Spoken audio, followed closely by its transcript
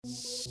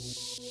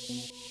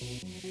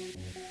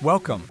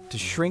Welcome to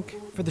Shrink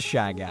for the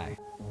Shy Guy.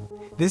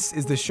 This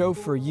is the show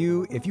for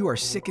you if you are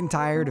sick and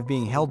tired of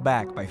being held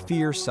back by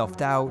fear,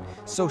 self-doubt,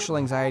 social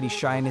anxiety,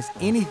 shyness,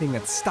 anything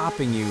that's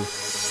stopping you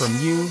from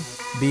you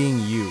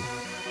being you.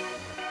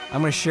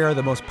 I'm going to share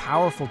the most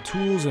powerful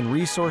tools and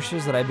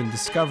resources that I've been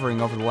discovering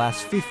over the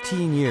last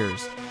 15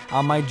 years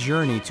on my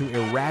journey to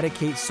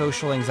eradicate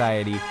social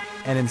anxiety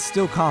and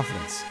instill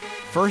confidence,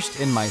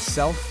 first in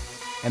myself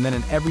and then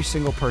in every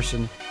single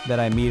person that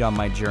I meet on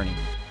my journey.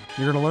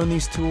 You're going to learn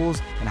these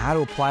tools and how to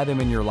apply them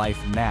in your life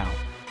now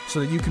so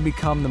that you can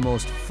become the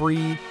most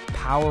free,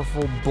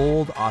 powerful,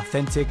 bold,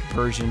 authentic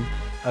version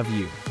of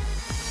you.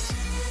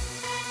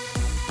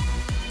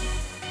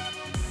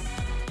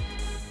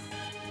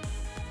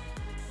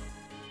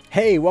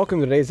 Hey, welcome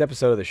to today's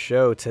episode of the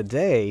show.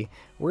 Today,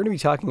 we're going to be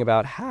talking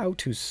about how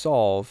to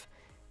solve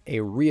a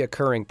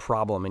reoccurring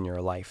problem in your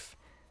life.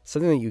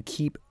 Something that you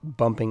keep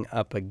bumping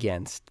up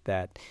against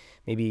that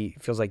maybe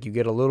feels like you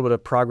get a little bit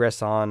of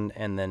progress on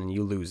and then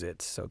you lose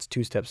it. So it's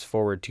 2 steps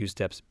forward, 2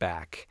 steps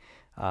back.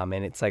 And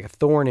it's like a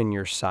thorn in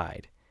your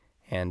side.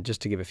 And just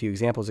to give a few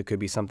examples, it could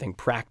be something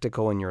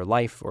practical in your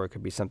life, or it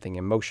could be something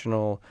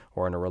emotional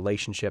or in a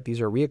relationship. These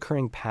are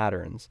reoccurring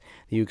patterns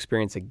that you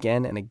experience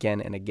again and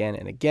again and again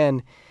and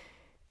again,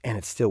 and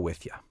it's still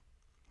with you.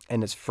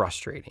 And it's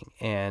frustrating.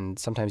 And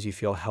sometimes you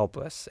feel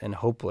helpless and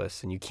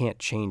hopeless and you can't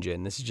change it.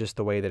 And this is just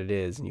the way that it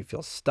is. And you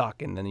feel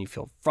stuck, and then you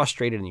feel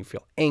frustrated and you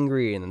feel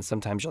angry. And then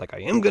sometimes you're like, I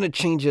am going to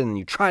change it. And then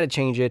you try to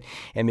change it.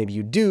 And maybe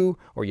you do,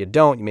 or you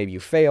don't. Maybe you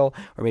fail,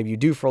 or maybe you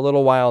do for a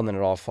little while and then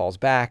it all falls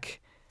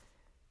back.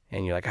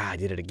 And you're like, I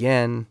did it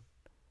again.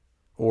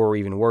 Or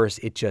even worse,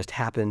 it just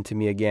happened to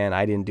me again.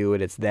 I didn't do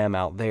it. It's them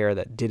out there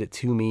that did it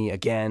to me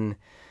again.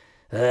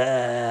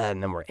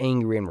 And then we're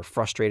angry and we're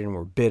frustrated and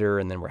we're bitter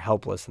and then we're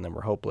helpless and then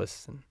we're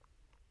hopeless, and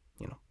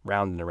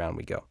round and around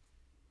we go.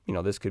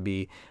 This could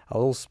be a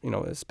little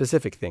a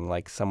specific thing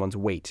like someone's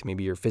weight,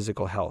 maybe your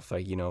physical health.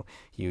 Like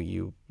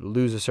you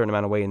lose a certain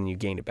amount of weight and then you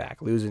gain it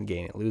back, lose it,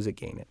 gain it, lose it,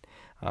 gain it.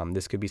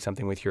 This could be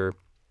something with your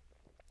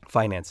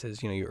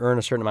finances. You earn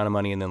a certain amount of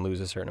money and then lose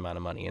a certain amount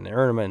of money, and then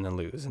earn and then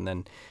lose, and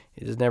then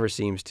it just never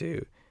seems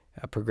to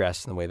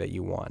progress in the way that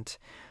you want.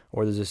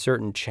 Or there's a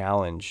certain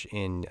challenge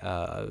in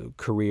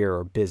career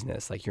or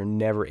business, like you're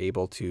never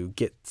able to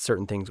get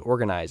certain things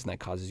organized and that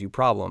causes you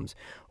problems.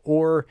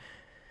 Or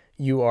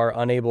you are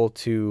unable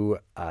to,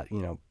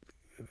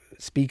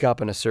 speak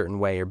up in a certain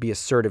way or be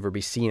assertive or be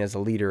seen as a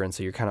leader, and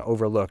so you're kind of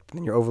overlooked, and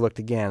then you're overlooked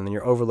again, and then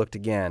you're overlooked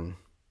again.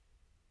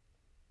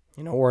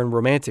 Or in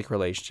romantic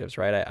relationships,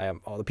 right?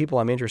 All the people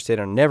I'm interested in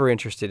are never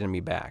interested in me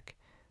back.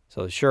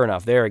 So sure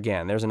enough,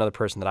 there's another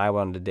person that I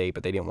wanted to date,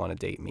 but they didn't want to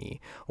date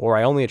me. Or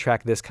I only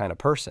attract this kind of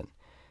person.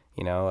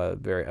 A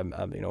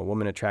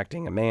woman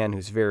attracting a man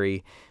who's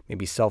very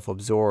maybe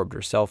self-absorbed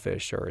or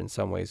selfish, or in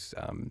some ways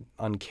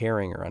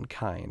uncaring or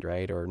unkind,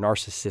 right? Or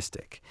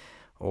narcissistic.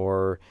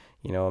 Or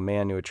a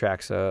man who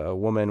attracts a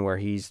woman where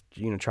he's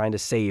trying to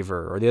save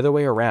her, or the other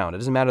way around. It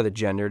doesn't matter the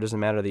gender, it doesn't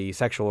matter the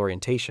sexual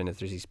orientation. If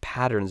there's these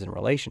patterns in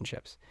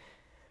relationships,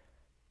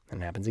 and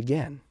it happens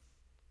again.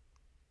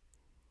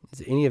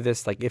 Is any of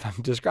this, like, if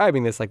I'm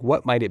describing this, like,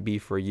 what might it be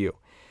for you?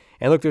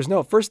 And look,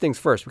 first things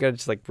first, we got to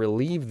just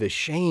relieve the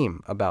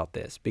shame about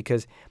this,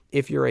 because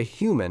if you're a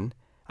human,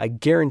 I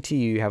guarantee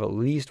you have at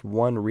least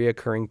one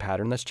reoccurring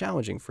pattern that's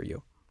challenging for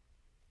you.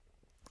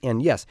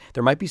 And yes,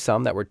 there might be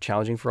some that were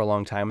challenging for a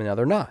long time and now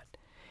they're not.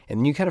 And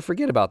then you kind of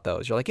forget about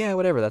those. You're like, yeah,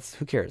 whatever,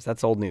 who cares?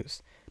 That's old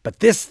news. But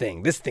this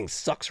thing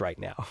sucks right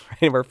now.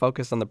 Right? We're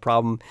focused on the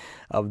problem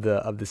of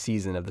the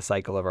season, of the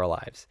cycle of our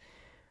lives.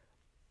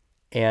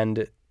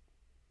 And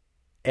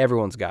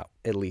everyone's got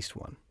at least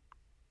one.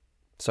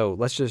 So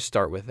let's just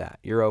start with that.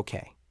 You're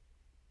okay.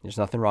 There's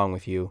nothing wrong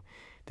with you.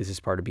 This is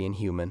part of being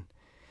human.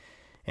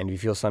 And if you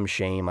feel some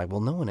shame, like, well,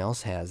 no one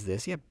else has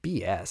this. Yeah,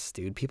 BS,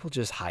 dude. People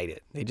just hide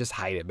it. They just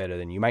hide it better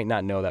than you. You might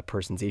not know that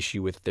person's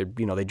issue with their,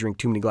 they drink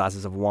too many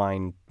glasses of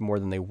wine more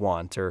than they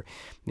want, or,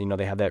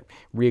 they have that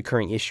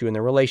reoccurring issue in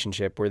their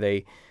relationship where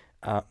they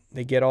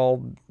get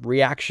all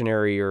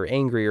reactionary or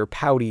angry or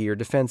pouty or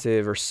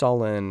defensive or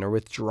sullen or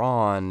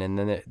withdrawn, and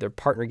then their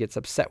partner gets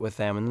upset with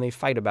them, and then they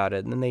fight about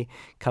it, and then they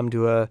come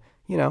to an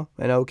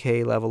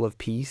okay level of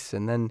peace,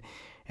 and then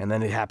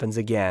it happens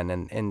again,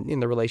 and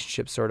in the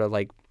relationship sort of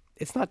like,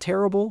 it's not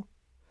terrible,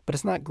 but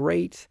it's not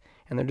great,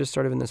 and they're just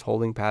sort of in this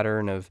holding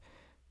pattern of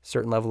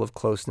certain level of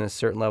closeness,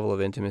 certain level of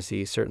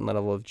intimacy, certain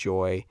level of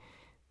joy,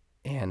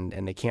 and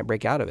they can't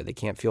break out of it. They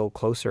can't feel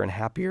closer and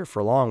happier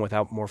for long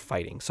without more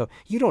fighting. So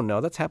you don't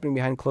know. That's happening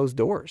behind closed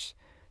doors.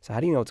 So how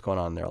do you know what's going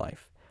on in their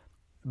life?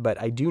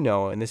 But I do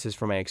know, and this is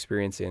from my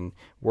experience in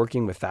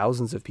working with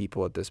thousands of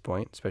people at this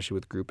point, especially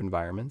with group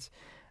environments,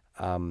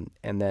 and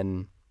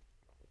then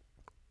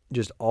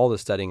just all the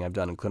studying I've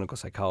done in clinical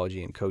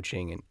psychology and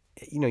coaching, and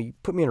you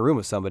put me in a room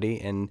with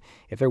somebody, and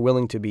if they're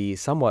willing to be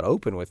somewhat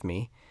open with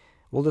me,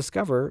 we'll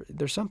discover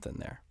there's something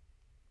there.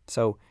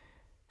 So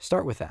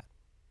start with that.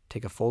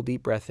 Take a full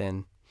deep breath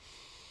in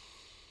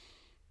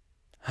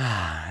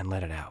and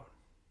let it out.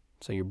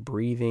 So you're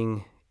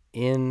breathing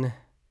in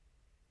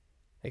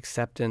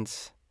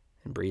acceptance,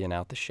 and breathing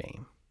out the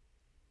shame.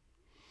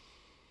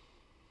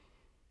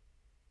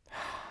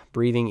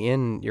 Breathing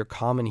in your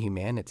common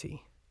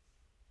humanity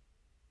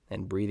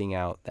and breathing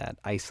out that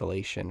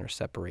isolation or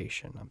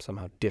separation. I'm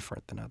somehow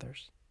different than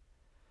others.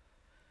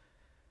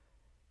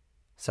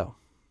 So,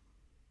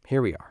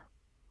 here we are.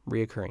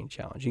 Reoccurring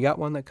challenge. You got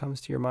one that comes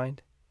to your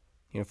mind?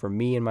 For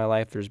me in my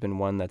life, there's been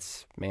one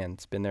it's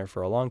been there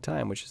for a long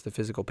time, which is the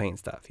physical pain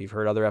stuff. You've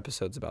heard other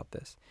episodes about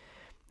this.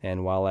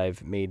 And while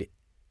I've made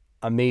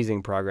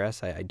amazing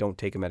progress, I don't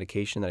take a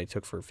medication that I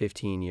took for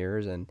 15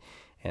 years, and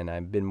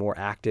I've been more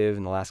active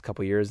in the last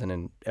couple of years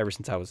than ever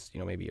since I was,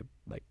 maybe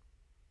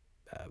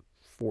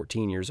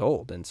 14 years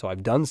old. And so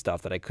I've done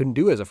stuff that I couldn't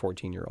do as a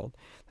 14-year-old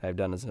that I've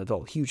done as an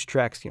adult. Huge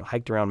treks,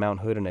 hiked around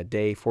Mount Hood in a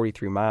day,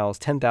 43 miles,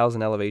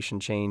 10,000 elevation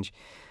change,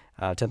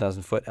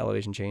 10,000 foot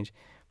elevation change.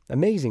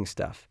 Amazing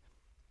stuff.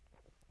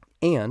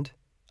 And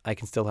I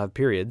can still have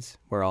periods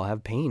where I'll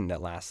have pain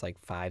that lasts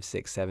 5,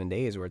 6, 7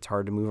 days where it's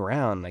hard to move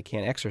around and I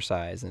can't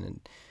exercise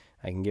and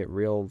I can get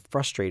real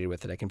frustrated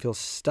with it. I can feel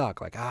stuck,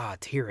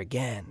 it's here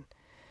again.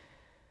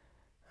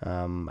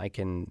 I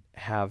can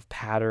have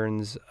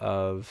patterns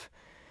of,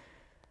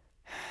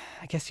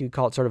 I guess you'd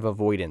call it sort of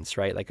avoidance,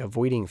 right?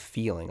 Avoiding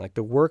feeling.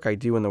 The work I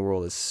do in the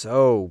world is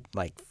so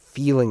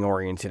feeling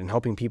oriented and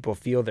helping people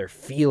feel their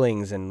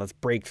feelings and let's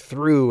break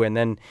through. And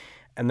then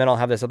I'll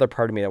have this other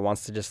part of me that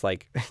wants to just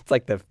it's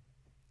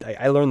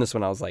I learned this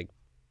when I was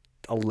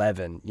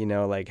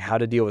 11, how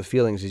to deal with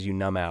feelings is you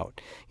numb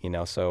out,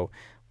 so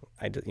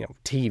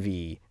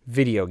TV,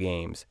 video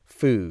games,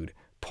 food,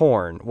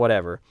 porn,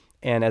 whatever.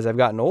 And as I've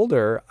gotten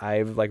older,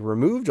 I've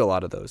removed a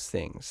lot of those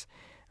things.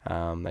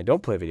 I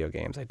don't play video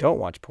games. I don't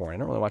watch porn. I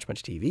don't really watch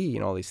much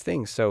TV, all these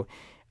things. So,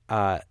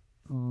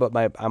 but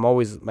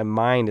my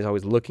mind is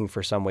always looking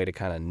for some way to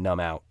kind of numb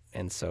out.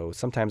 And so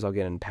sometimes I'll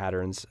get in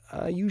patterns,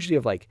 usually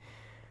of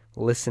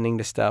listening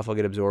to stuff. I'll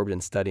get absorbed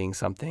in studying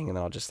something and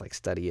then I'll just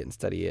study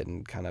it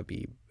and kind of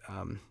be,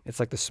 it's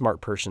like the smart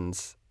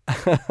person's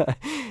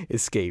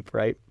escape,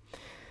 right?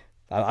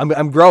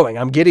 I'm growing.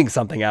 I'm getting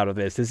something out of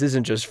this. This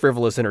isn't just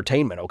frivolous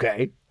entertainment,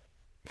 okay?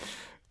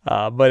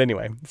 But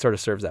anyway, it sort of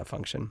serves that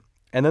function.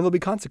 And then there'll be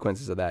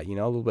consequences of that, a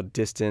little bit of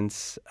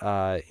distance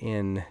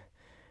in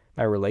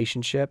my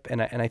relationship.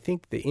 And I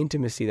think the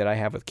intimacy that I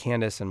have with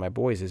Candace and my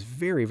boys is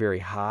very, very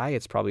high.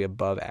 It's probably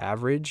above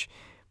average.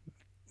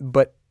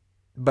 But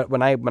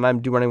when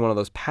I'm doing one of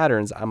those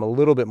patterns, I'm a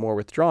little bit more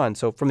withdrawn.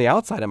 So from the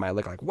outside, I might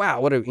look wow,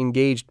 what an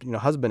engaged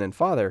husband and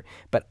father.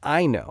 But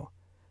I know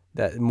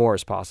that more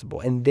is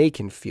possible, and they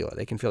can feel it.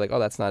 They can feel oh,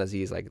 that's not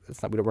Aziz.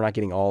 We're not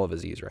getting all of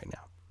Aziz right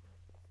now.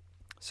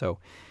 So.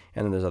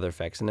 And then there's other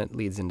effects, and it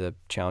leads into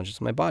challenges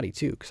in my body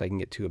too, because I can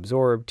get too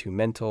absorbed, too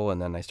mental, and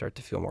then I start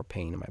to feel more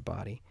pain in my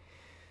body.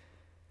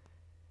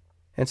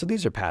 And so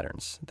these are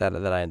patterns that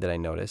I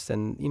noticed,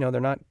 and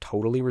they're not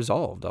totally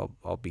resolved.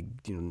 I'll be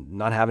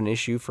not have an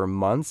issue for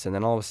months, and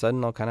then all of a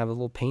sudden I'll kind of have a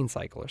little pain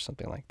cycle or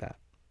something like that.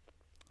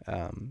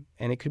 And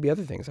it could be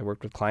other things. I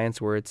worked with clients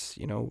where it's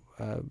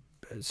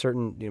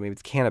certain maybe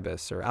it's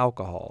cannabis or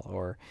alcohol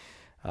or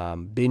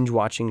binge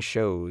watching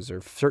shows or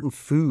certain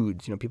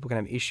foods. People can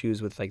have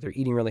issues with they're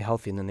eating really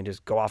healthy and then they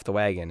just go off the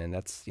wagon, and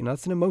that's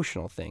that's an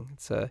emotional thing.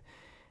 It's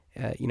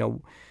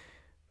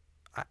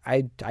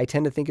I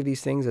tend to think of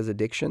these things as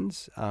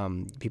addictions.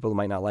 People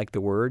might not like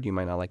the word. You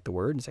might not like the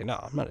word and say, no,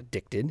 I'm not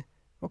addicted.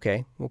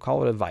 Okay, we'll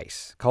call it a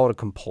vice, call it a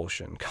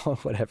compulsion, call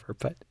it whatever.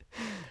 But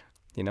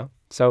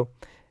so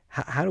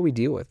how do we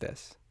deal with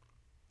this?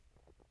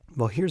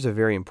 Well, here's a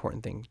very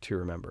important thing to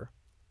remember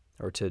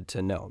or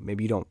to know.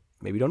 Maybe you don't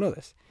know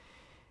this,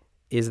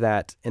 is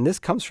that, and this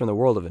comes from the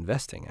world of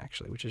investing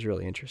actually, which is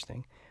really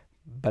interesting,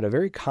 but a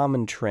very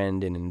common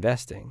trend in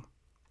investing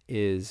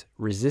is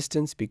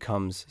resistance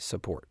becomes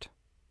support.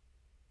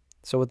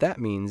 So what that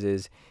means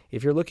is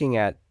if you're looking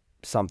at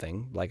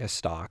something like a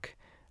stock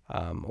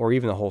or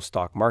even the whole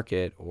stock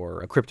market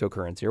or a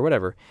cryptocurrency or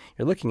whatever,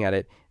 you're looking at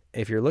it,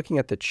 if you're looking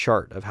at the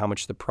chart of how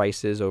much the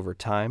price is over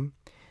time,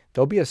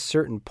 there'll be a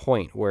certain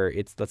point where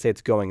let's say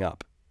it's going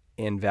up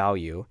in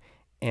value,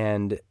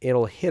 and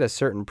it'll hit a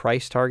certain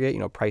price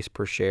target, price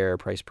per share,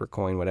 price per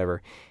coin,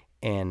 whatever,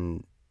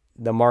 and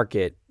the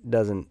market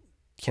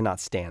cannot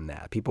stand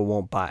that. People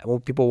won't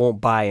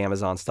buy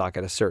Amazon stock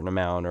at a certain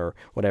amount or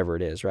whatever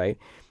it is, right?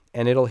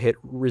 And it'll hit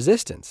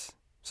resistance.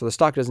 So the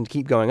stock doesn't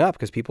keep going up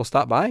because people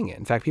stop buying it.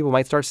 In fact, people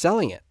might start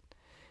selling it,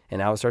 and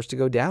now it starts to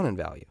go down in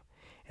value,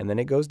 and then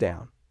it goes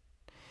down.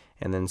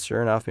 And then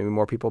sure enough, maybe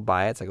more people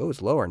buy it. It's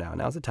it's lower now.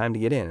 Now's the time to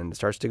get in, and it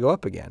starts to go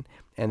up again.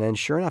 And then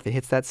sure enough, it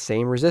hits that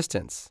same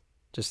resistance.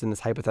 Just in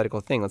this hypothetical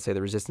thing, let's say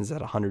the resistance is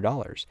at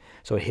 $100.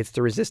 So it hits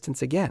the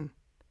resistance again.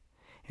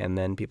 And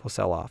then people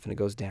sell off and it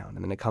goes down.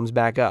 And then it comes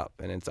back up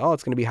and it's going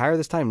to be higher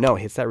this time. No,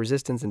 it hits that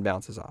resistance and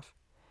bounces off.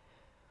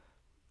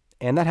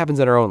 And that happens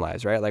in our own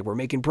lives, right? We're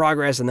making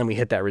progress and then we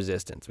hit that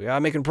resistance. We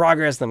are making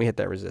progress, then we hit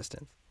that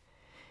resistance.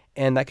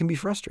 And that can be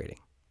frustrating.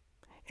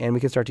 And we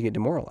can start to get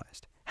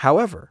demoralized.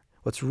 However,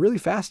 what's really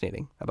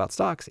fascinating about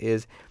stocks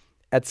is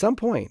at some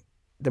point,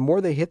 the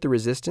more they hit the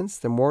resistance,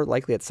 the more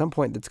likely at some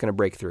point that's going to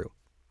break through.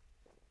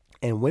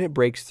 And when it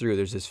breaks through,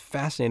 there's this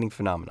fascinating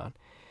phenomenon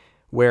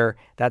where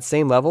that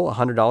same level,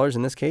 $100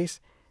 in this case,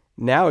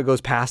 now it goes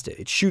past it.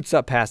 It shoots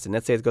up past it.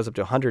 Let's say it goes up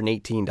to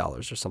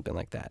 $118 or something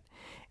like that.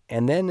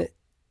 And then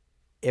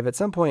if at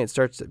some point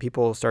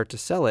people start to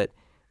sell it,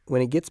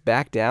 when it gets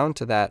back down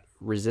to that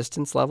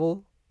resistance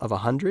level of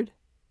 100,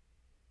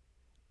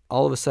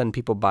 all of a sudden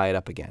people buy it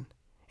up again.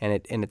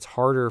 And it's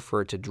harder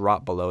for it to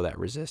drop below that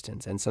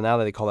resistance. And so now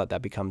that they call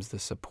that becomes the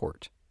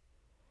support.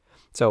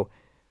 So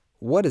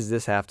what does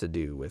this have to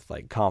do with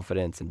like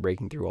confidence and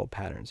breaking through old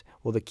patterns?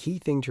 Well, the key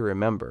thing to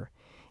remember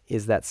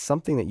is that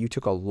something that you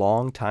took a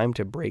long time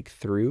to break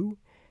through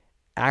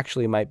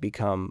actually might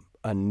become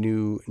a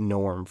new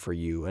norm for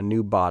you, a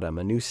new bottom,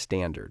 a new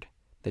standard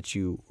that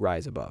you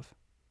rise above.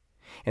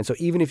 And so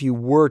even if you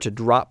were to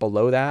drop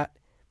below that,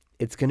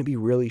 it's going to be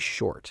really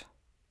short.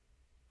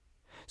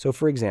 So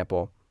for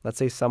example, let's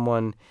say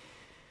someone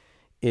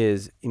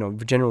is,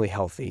 generally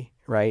healthy,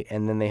 right?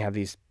 And then they have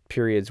these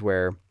periods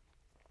where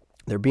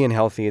they're being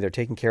healthy, they're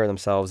taking care of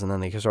themselves, and then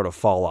they can sort of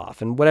fall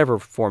off in whatever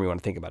form you want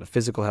to think about it.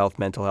 Physical health,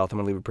 mental health, I'm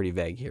going to leave it pretty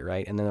vague here,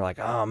 right? And then they're like,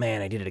 oh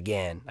man, I did it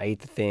again. I ate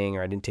the thing,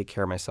 or I didn't take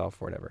care of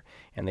myself or whatever.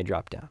 And they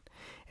drop down.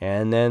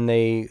 And then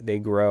they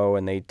grow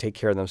and they take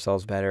care of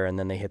themselves better, and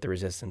then they hit the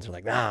resistance. They're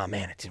like, ah,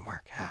 man, it didn't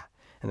work.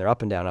 And they're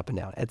up and down, up and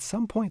down. At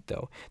some point,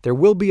 though, there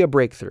will be a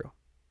breakthrough.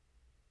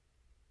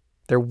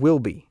 There will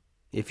be.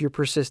 If you're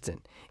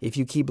persistent, if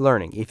you keep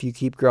learning, if you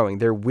keep growing,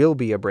 there will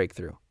be a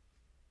breakthrough.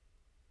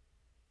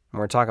 And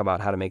we're going to talk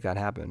about how to make that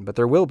happen, but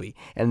there will be.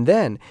 And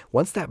then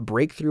once that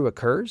breakthrough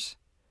occurs,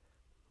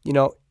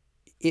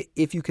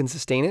 if you can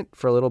sustain it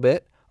for a little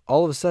bit,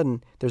 all of a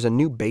sudden there's a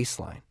new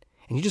baseline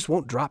and you just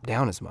won't drop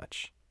down as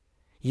much.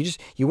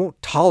 You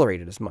won't tolerate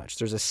it as much.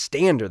 There's a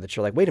standard that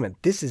you're like, wait a minute,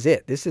 this is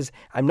it.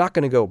 I'm not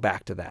going to go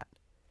back to that.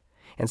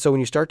 And so when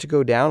you start to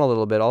go down a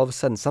little bit, all of a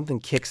sudden something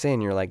kicks in.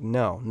 You're like,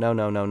 no.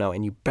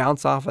 And you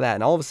bounce off of that.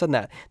 And all of a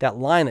sudden that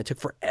line that took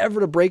forever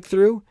to break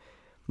through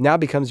now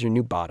becomes your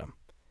new bottom.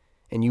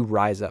 And you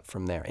rise up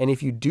from there. And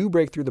if you do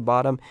break through the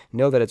bottom,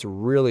 know that it's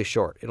really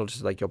short. It'll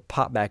just you'll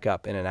pop back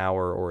up in an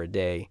hour or a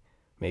day,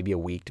 maybe a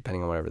week,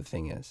 depending on whatever the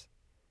thing is.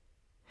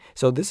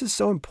 So this is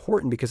so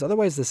important because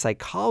otherwise the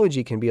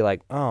psychology can be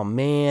like, oh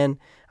man,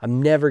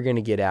 I'm never going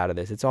to get out of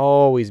this. It's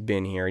always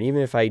been here. And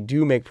even if I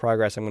do make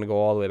progress, I'm going to go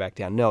all the way back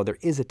down. No, there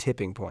is a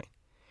tipping point.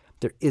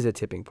 There is a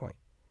tipping point.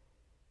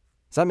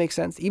 Does that make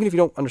sense? Even if you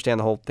don't understand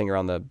the whole thing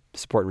around the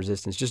support and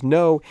resistance, just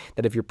know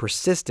that if you're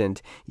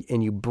persistent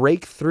and you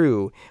break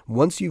through,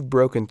 once you've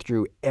broken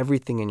through,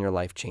 everything in your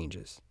life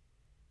changes.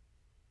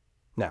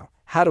 Now,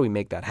 how do we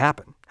make that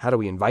happen? How do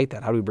we invite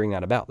that? How do we bring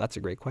that about? That's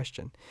a great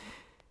question.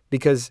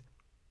 Because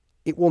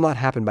it will not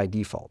happen by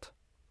default.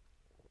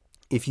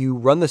 If you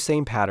run the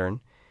same pattern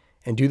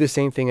and do the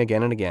same thing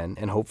again and again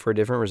and hope for a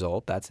different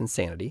result, that's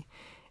insanity.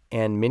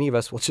 And many of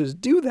us will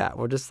just do that.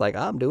 We're just like,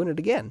 I'm doing it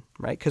again,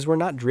 right? Because we're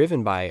not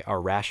driven by our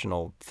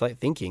rational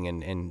thinking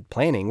and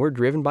planning. We're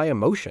driven by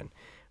emotion.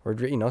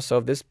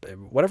 So if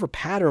whatever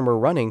pattern we're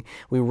running,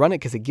 we run it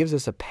because it gives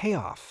us a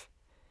payoff.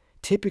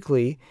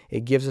 Typically,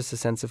 it gives us a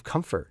sense of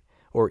comfort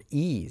or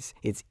ease.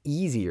 It's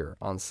easier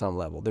on some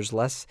level. There's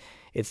less.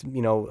 It's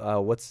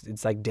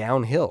it's like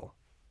downhill,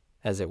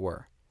 as it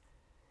were.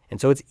 And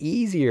so it's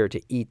easier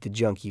to eat the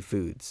junky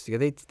foods.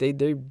 They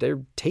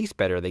taste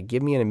better. They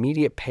give me an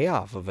immediate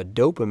payoff of a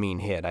dopamine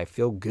hit. I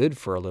feel good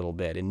for a little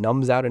bit. It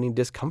numbs out any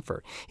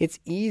discomfort. It's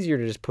easier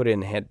to just put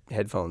in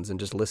headphones and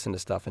just listen to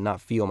stuff and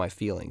not feel my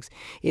feelings.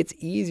 It's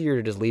easier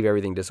to just leave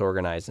everything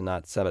disorganized and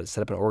not set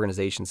up an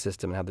organization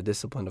system and have the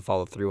discipline to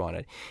follow through on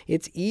it.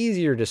 It's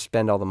easier to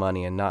spend all the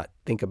money and not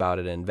think about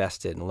it and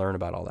invest it and learn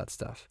about all that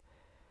stuff.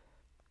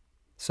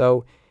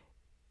 So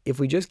if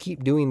we just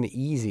keep doing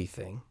the easy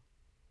thing,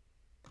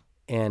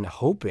 and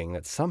hoping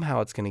that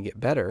somehow it's going to get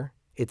better,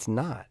 it's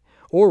not.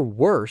 Or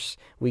worse,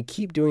 we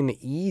keep doing the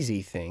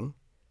easy thing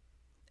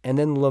and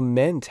then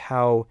lament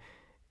how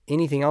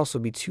anything else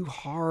would be too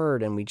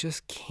hard and we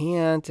just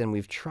can't, and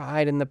we've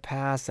tried in the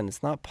past and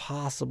it's not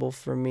possible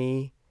for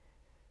me.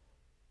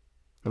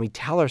 And we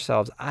tell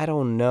ourselves, I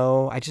don't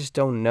know, I just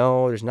don't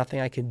know, there's nothing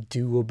I can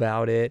do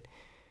about it,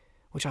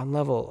 which on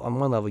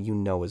one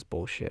level is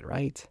bullshit,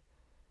 right?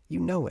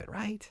 You know it,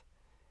 right?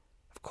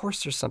 Of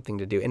course there's something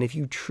to do. And if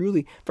you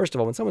truly, first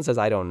of all, when someone says,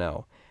 I don't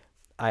know,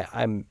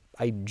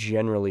 I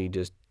generally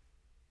just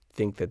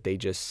think that they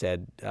just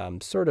said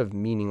sort of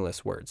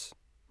meaningless words.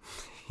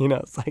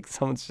 It's like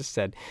someone's just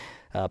said,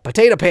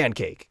 potato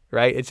pancake,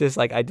 right? It's just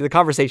like, the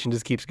conversation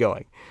just keeps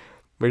going.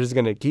 We're just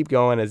going to keep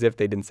going as if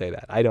they didn't say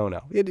that. I don't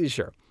know. It is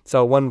sure.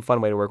 So one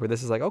fun way to work with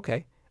this is like,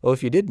 okay, well,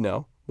 if you did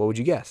know, what would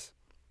you guess?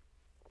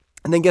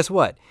 And then guess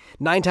what?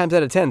 9 times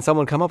out of 10,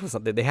 someone come up with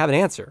something. They have an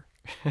answer.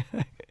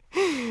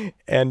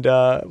 And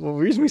the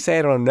reason we say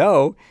I don't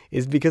know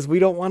is because we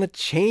don't want to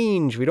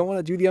change. We don't want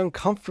to do the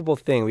uncomfortable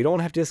thing. We don't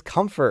want to have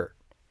discomfort.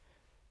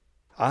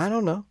 I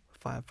don't know.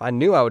 If I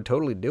knew, I would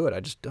totally do it.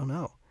 I just don't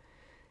know.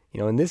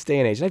 In this day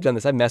and age, and I've done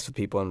this, I've messed with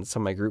people in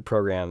some of my group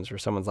programs where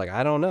someone's like,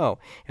 I don't know.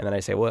 And then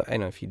I say, well, I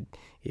know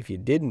if you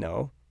did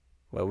know,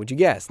 what would you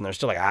guess? And they're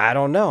still like, I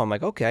don't know. I'm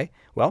like, okay,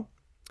 well,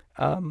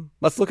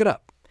 Let's look it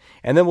up.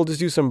 And then we'll just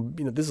do some,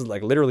 this is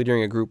like literally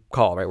during a group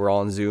call, right? We're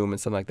all on Zoom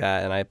and something like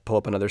that. And I pull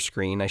up another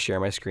screen, I share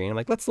my screen. I'm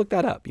like, let's look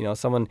that up.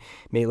 Someone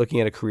may looking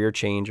at a career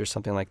change or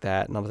something like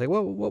that. And I was like,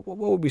 well, what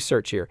would we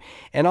search here?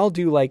 And I'll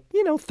do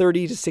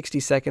 30 to 60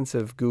 seconds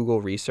of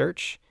Google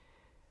research.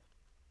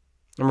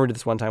 I remember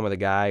this one time with a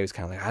guy who was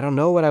kind of like, I don't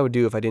know what I would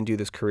do if I didn't do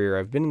this career.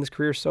 I've been in this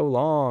career so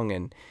long.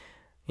 And,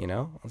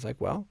 I was like,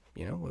 well,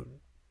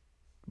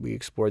 we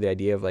explored the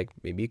idea of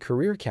maybe a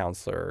career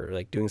counselor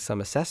or doing some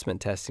assessment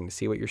testing to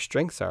see what your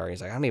strengths are. And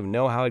he's like, I don't even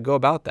know how I'd go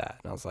about that.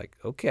 And I was like,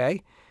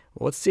 okay,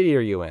 well, what city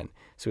are you in?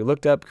 So we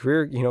looked up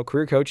career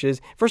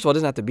coaches. First of all, it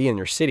doesn't have to be in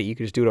your city. You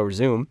could just do it over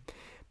Zoom.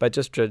 But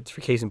just for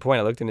case in point,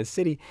 I looked in his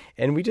city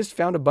and we just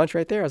found a bunch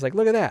right there. I was like,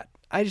 look at that.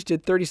 I just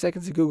did 30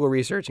 seconds of Google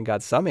research and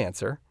got some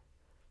answer.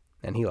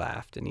 And he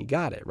laughed and he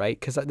got it, right?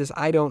 Because this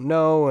I don't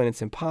know and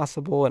it's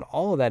impossible and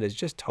all of that is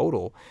just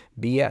total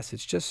BS.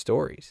 It's just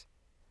stories.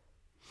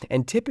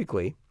 And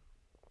typically,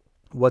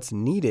 what's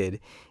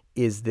needed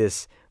is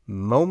this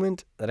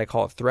moment that I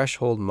call a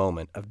threshold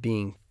moment of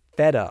being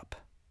fed up,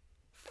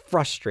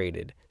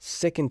 frustrated,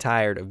 sick and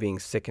tired of being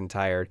sick and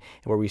tired,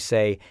 where we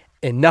say,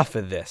 enough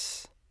of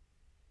this.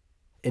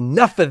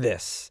 Enough of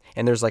this.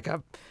 And there's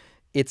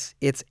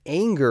it's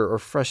anger or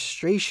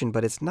frustration,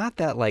 but it's not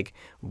that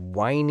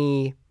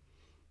whiny,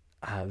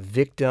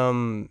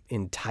 victim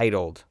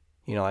entitled,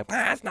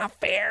 it's not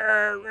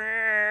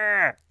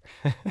fair.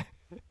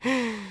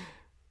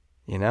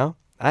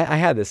 I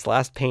had this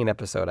last pain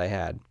episode I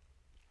had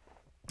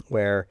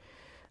where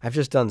I've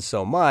just done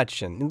so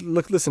much and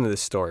listen to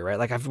this story, right?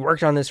 I've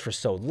worked on this for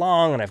so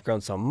long and I've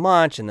grown so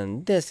much and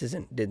then this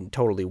didn't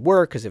totally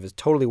work because if it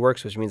totally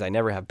works, which means I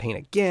never have pain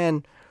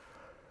again.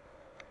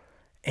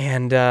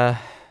 And then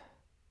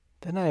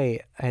I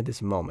had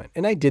this moment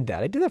and I did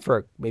that. I did that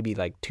for maybe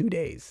 2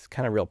 days,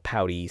 kind of real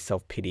pouty,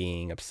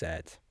 self-pitying,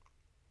 upset.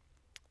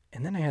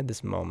 And then I had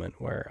this moment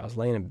where I was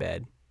laying in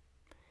bed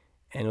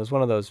and it was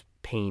one of those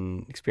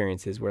pain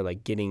experiences where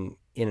getting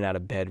in and out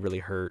of bed really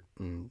hurt.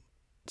 And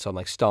so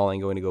I'm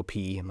stalling, going to go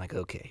pee. I'm like,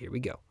 okay, here we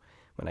go.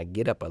 When I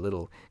get up, a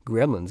little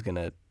gremlin's going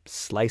to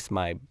slice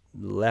my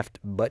left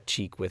butt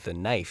cheek with a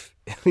knife.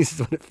 At least is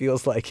what it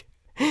feels like.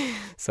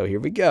 So here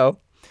we go.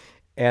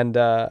 And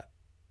I'm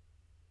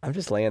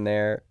just laying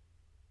there.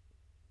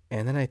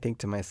 And then I think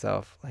to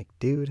myself,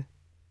 dude,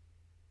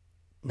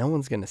 no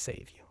one's going to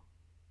save you.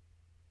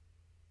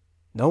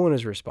 No one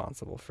is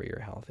responsible for your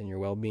health and your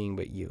well-being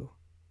but you.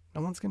 No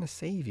one's going to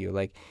save you.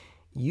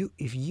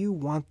 If you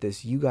want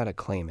this, you got to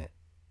claim it.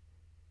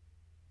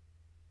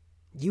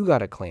 You got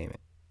to claim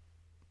it.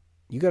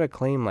 You got to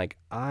claim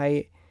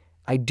I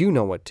do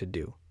know what to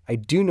do. I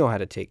do know how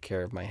to take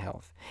care of my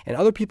health. And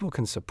other people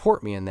can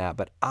support me in that,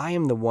 but I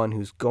am the one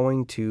who's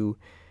going to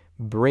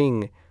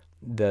bring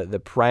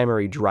the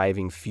primary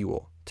driving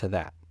fuel to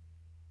that.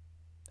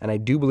 And I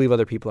do believe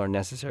other people are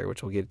necessary,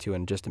 which we'll get to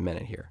in just a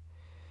minute here.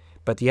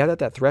 But you have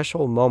that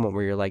threshold moment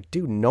where you're like,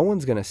 dude, no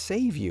one's going to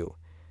save you.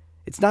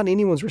 It's not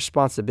anyone's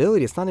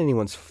responsibility. It's not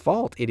anyone's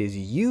fault. It is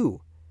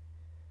you.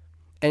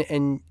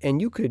 And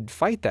you could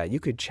fight that. You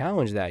could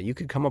challenge that. You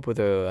could come up with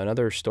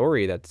another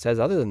story that says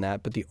other than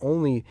that, but the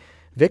only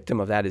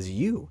victim of that is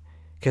you.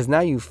 Because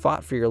now you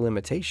fought for your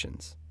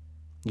limitations.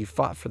 You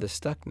fought for the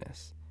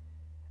stuckness.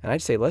 And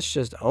I'd say, let's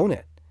just own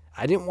it.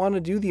 I didn't want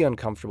to do the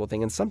uncomfortable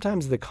thing. And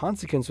sometimes the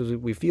consequences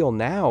we feel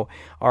now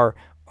are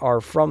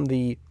from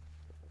the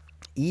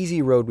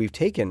easy road we've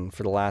taken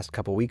for the last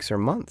couple weeks or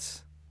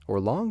months or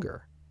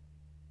longer.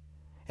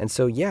 And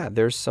so, yeah,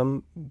 there's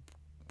some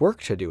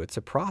work to do. It's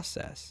a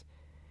process.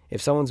 If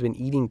someone's been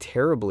eating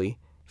terribly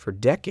for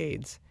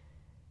decades,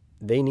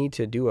 they need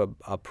to do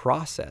a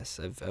process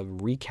of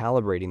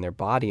recalibrating their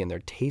body and their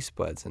taste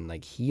buds and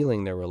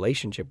healing their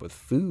relationship with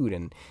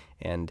food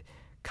and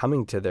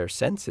coming to their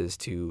senses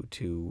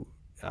to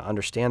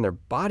understand their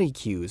body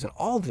cues and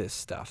all this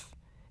stuff.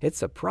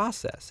 It's a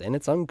process and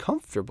it's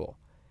uncomfortable.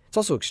 It's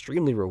also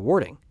extremely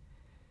rewarding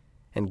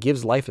and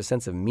gives life a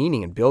sense of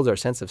meaning and builds our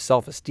sense of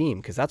self-esteem,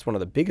 because that's one of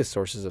the biggest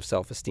sources of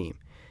self-esteem.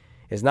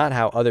 Is not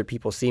how other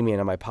people see me and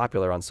am I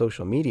popular on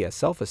social media.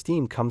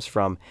 Self-esteem comes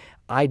from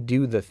I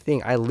do the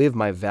thing. I live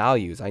my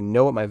values. I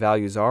know what my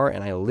values are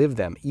and I live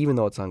them even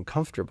though it's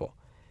uncomfortable.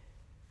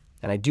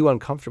 And I do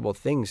uncomfortable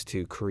things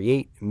to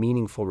create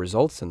meaningful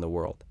results in the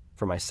world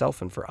for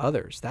myself and for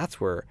others.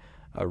 That's where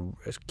a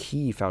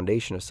key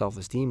foundation of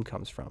self-esteem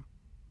comes from.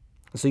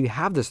 So you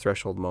have this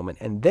threshold moment.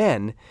 And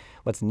then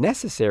what's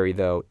necessary,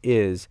 though,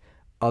 is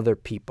other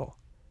people.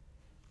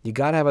 You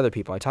got to have other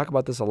people. I talk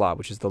about this a lot,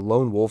 which is the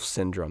lone wolf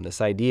syndrome,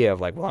 this idea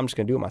of I'm just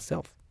going to do it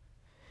myself.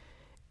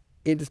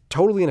 It is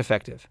totally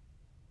ineffective.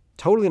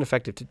 Totally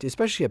ineffective,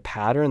 especially a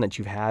pattern that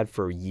you've had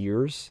for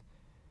years.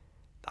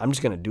 I'm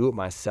just going to do it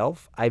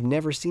myself. I've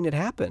never seen it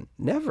happen.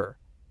 Never.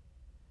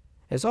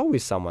 There's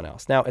always someone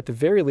else. Now, at the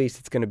very least,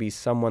 it's going to be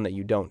someone that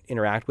you don't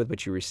interact with,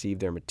 but you receive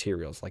their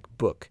materials, like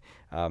book,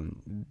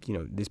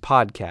 these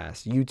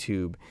podcasts,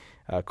 YouTube,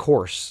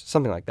 course,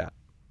 something like that.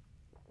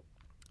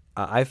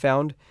 I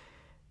found,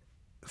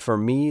 for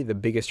me, the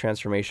biggest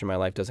transformation in my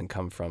life doesn't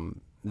come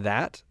from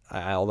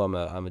although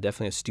I'm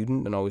definitely a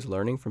student and always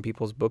learning from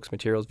people's books,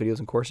 materials, videos,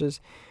 and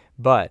courses,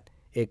 but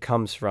it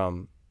comes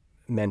from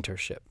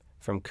mentorship,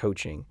 from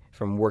coaching,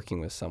 from working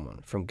with someone,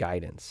 from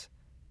guidance,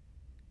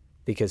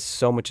 because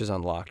so much is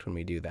unlocked when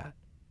we do that.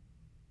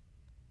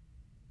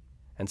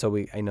 And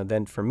so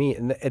then for me,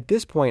 and at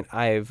this point,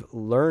 I've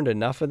learned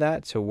enough of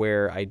that to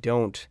where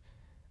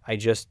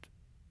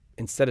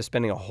instead of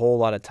spending a whole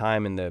lot of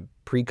time in the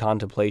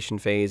pre-contemplation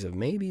phase of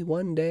maybe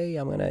one day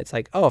it's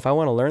like, oh, if I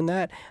want to learn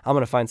that, I'm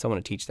going to find someone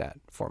to teach that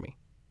for me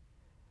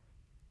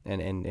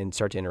and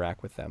start to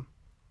interact with them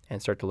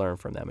and start to learn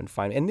from them and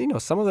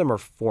some of them are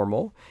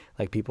formal,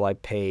 like people I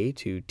pay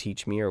to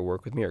teach me or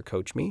work with me or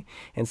coach me.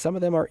 And some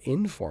of them are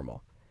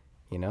informal,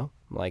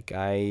 like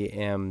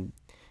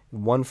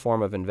one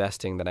form of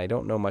investing that I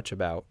don't know much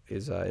about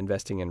is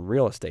investing in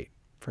real estate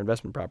for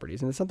investment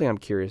properties. And it's something I'm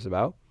curious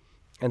about.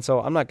 And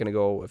so I'm not going to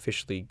go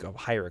officially go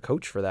hire a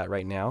coach for that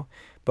right now,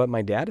 but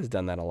my dad has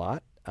done that a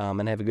lot.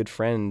 And I have a good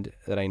friend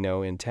that I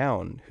know in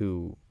town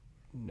who,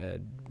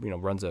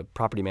 runs a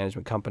property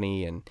management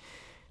company and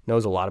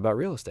knows a lot about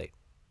real estate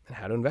and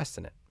how to invest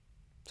in it.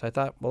 So I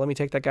thought, well, let me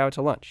take that guy out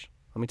to lunch.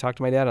 Let me talk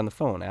to my dad on the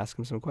phone, ask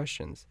him some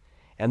questions.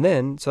 And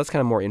then, so that's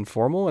kind of more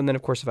informal. And then,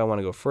 of course, if I want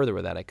to go further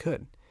with that, I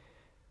could.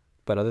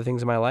 But other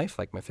things in my life,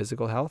 like my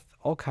physical health,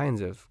 all kinds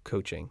of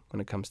coaching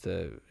when it comes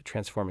to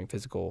transforming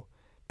physical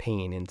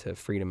pain into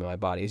freedom in my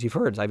body. As you've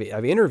heard,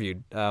 I've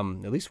interviewed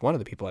at least one of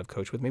the people I've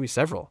coached with, maybe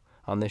several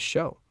on this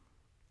show.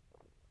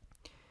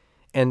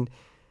 And,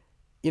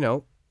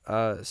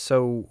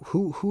 so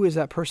who is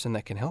that person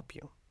that can help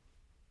you?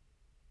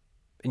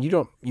 And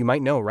you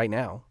might know right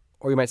now,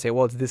 or you might say,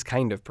 well, it's this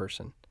kind of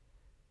person.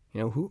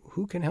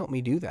 Who can help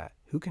me do that?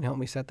 Who can help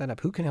me set that up?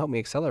 Who can help me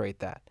accelerate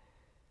that?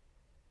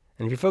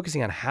 And if you're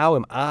focusing on how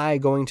am I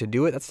going to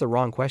do it, that's the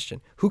wrong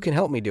question. Who can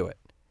help me do it?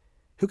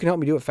 Who can help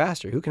me do it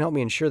faster? Who can help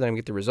me ensure that I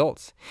get the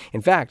results?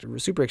 In fact,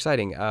 super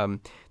exciting.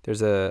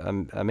 There's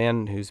a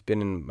man who's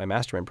been in my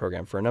mastermind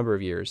program for a number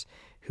of years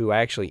who I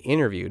actually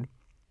interviewed,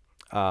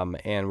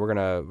 and we're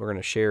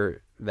gonna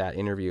share that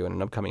interview in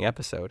an upcoming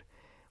episode,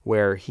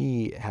 where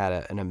he had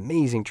an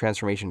amazing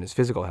transformation in his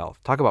physical health.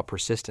 Talk about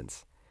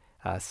persistence.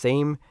 A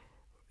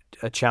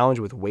challenge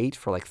with weight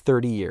for like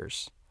 30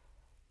 years.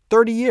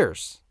 30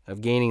 years of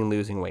gaining and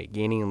losing weight,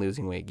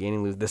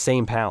 the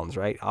same pounds,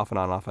 right? Off and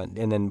on.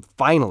 And then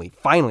finally,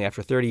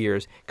 after 30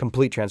 years,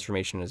 complete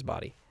transformation in his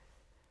body.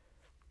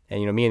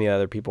 And, me and the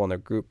other people in the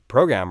group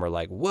program were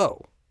like,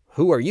 whoa,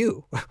 who are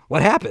you?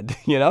 What happened?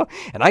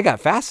 And I got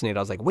fascinated.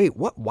 I was like, wait,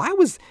 what? Why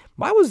was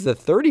the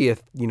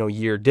 30th,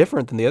 year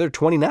different than the other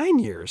 29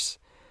 years?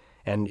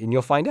 And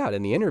you'll find out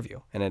in the interview.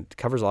 And it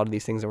covers a lot of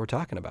these things that we're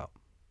talking about.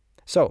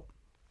 So,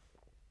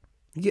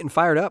 you getting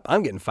fired up?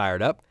 I'm getting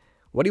fired up.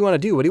 What do you want to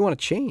do? What do you want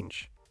to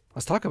change?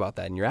 Let's talk about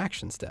that in your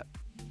action step.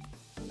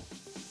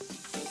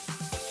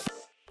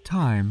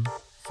 Time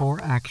for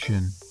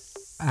action.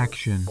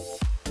 Action.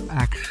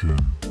 Action.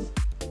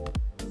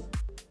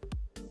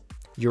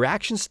 Your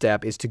action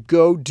step is to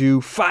go do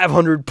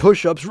 500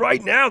 push-ups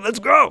right now. Let's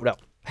go. No.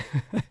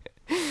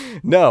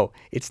 No,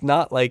 it's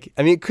not like,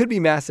 it could be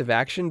massive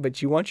action,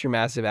 but you want your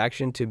massive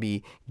action to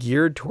be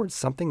geared towards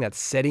something that's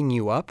setting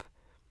you up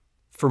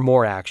for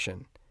more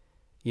action.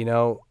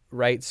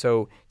 Right?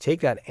 So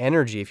take that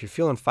energy. If you're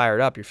feeling fired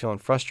up, you're feeling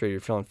frustrated,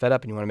 you're feeling fed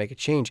up, and you want to make a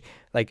change,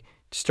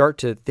 start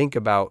to think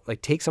about,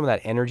 take some of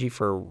that energy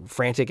for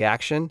frantic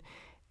action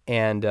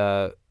and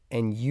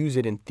use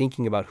it in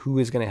thinking about who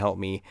is going to help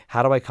me.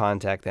 How do I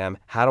contact them?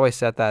 How do I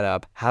set that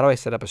up? How do I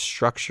set up a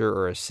structure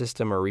or a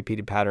system or a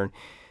repeated pattern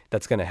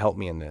that's going to help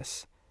me in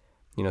this?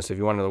 So if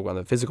you want to go on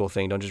the physical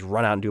thing, don't just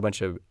run out and do a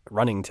bunch of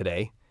running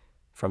today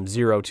from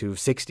 0 to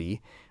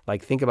 60.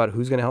 Think about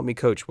who's going to help me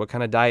coach. What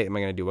kind of diet am I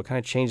going to do? What kind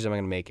of changes am I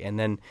going to make? And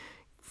then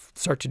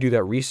start to do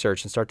that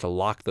research and start to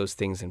lock those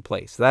things in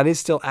place. So that is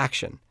still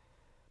action,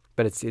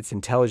 but it's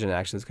intelligent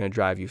action that's going to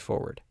drive you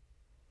forward.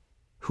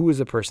 Who is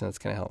the person that's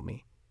going to help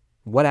me?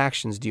 What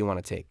actions do you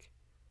want to take?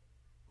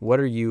 What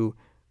are you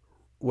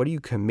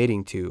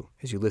committing to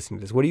as you listen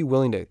to this? What are you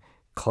willing to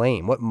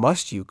claim? What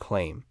must you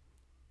claim?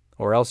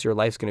 Or else your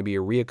life's going to be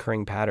a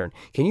reoccurring pattern.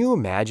 Can you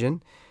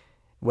imagine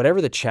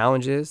whatever the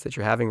challenge is that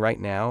you're having right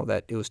now,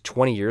 that it was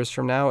 20 years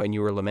from now and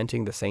you were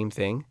lamenting the same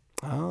thing?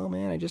 Oh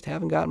man, I just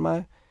haven't gotten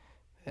my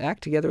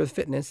act together with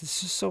fitness.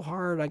 It's just so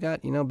hard. I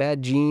got,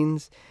 bad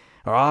genes.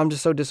 Or I'm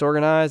just so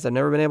disorganized. I've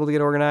never been able to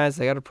get organized.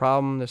 I got a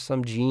problem. There's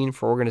some gene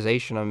for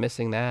organization. I'm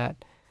missing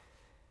that.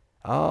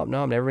 Oh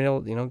no, I've never been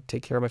able to,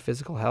 take care of my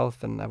physical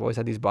health. And I've always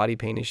had these body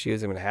pain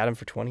issues. I've had them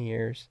for 20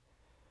 years.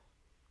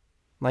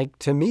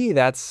 To me,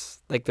 that's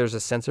there's a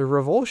sense of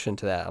revulsion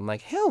to that. I'm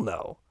like, hell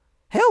no.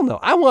 Hell no.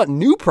 I want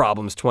new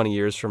problems 20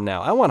 years from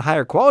now. I want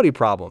higher quality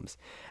problems.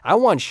 I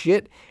want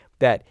shit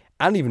that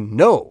I don't even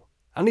know.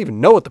 I don't even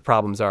know what the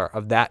problems are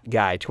of that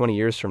guy 20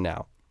 years from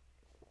now.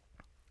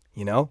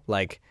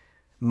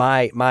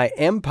 My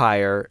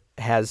empire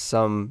has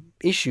some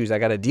issues I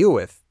got to deal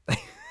with.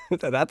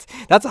 That's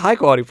a high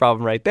quality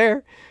problem right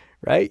there,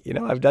 right?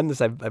 I've done this.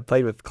 I've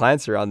played with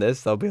clients around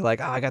this. They'll be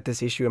like, oh, I got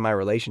this issue in my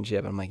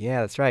relationship. I'm like, yeah,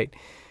 that's right.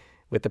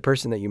 with the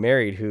person that you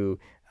married who,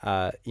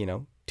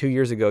 2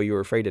 years ago you were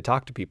afraid to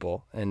talk to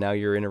people, and now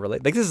you're in a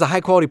relationship. Like, this is a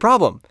high quality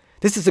problem.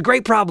 This is a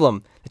great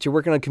problem that you're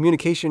working on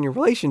communication in your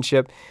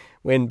relationship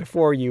when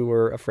before you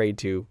were afraid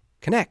to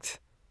connect.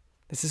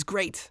 This is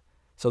great.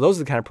 So those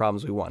are the kind of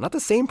problems we want. Not the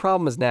same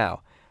problem as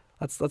now.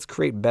 Let's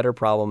create better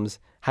problems,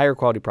 higher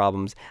quality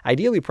problems,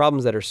 ideally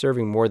problems that are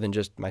serving more than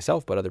just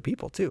myself, but other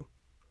people too.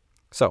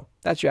 So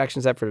that's your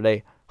action step for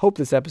today. Hope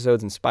this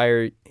it's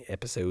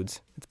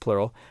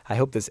plural. I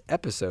hope this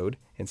episode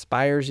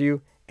inspires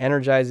you,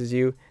 energizes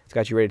you. It's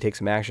got you ready to take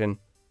some action.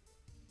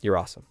 You're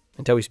awesome.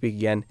 Until we speak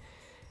again,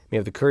 may you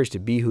have the courage to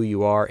be who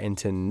you are and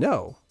to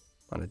know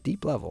on a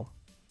deep level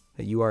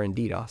that you are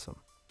indeed awesome.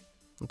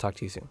 I'll talk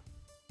to you soon.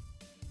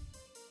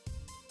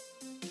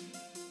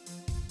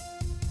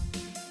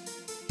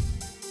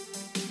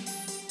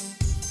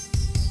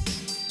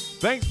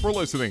 Thanks for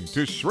listening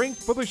to Shrink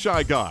for the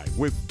Shy Guy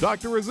with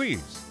Dr.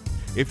 Aziz.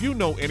 If you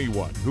know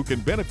anyone who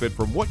can benefit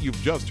from what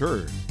you've just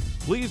heard,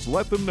 please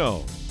let them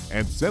know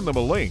and send them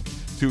a link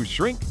to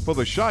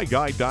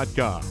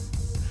shrinkfortheshyguy.com.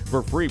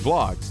 For free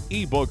blogs,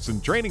 ebooks,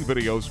 and training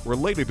videos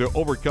related to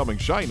overcoming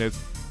shyness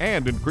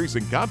and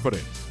increasing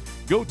confidence,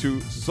 go to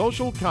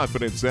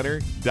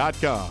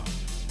socialconfidencecenter.com.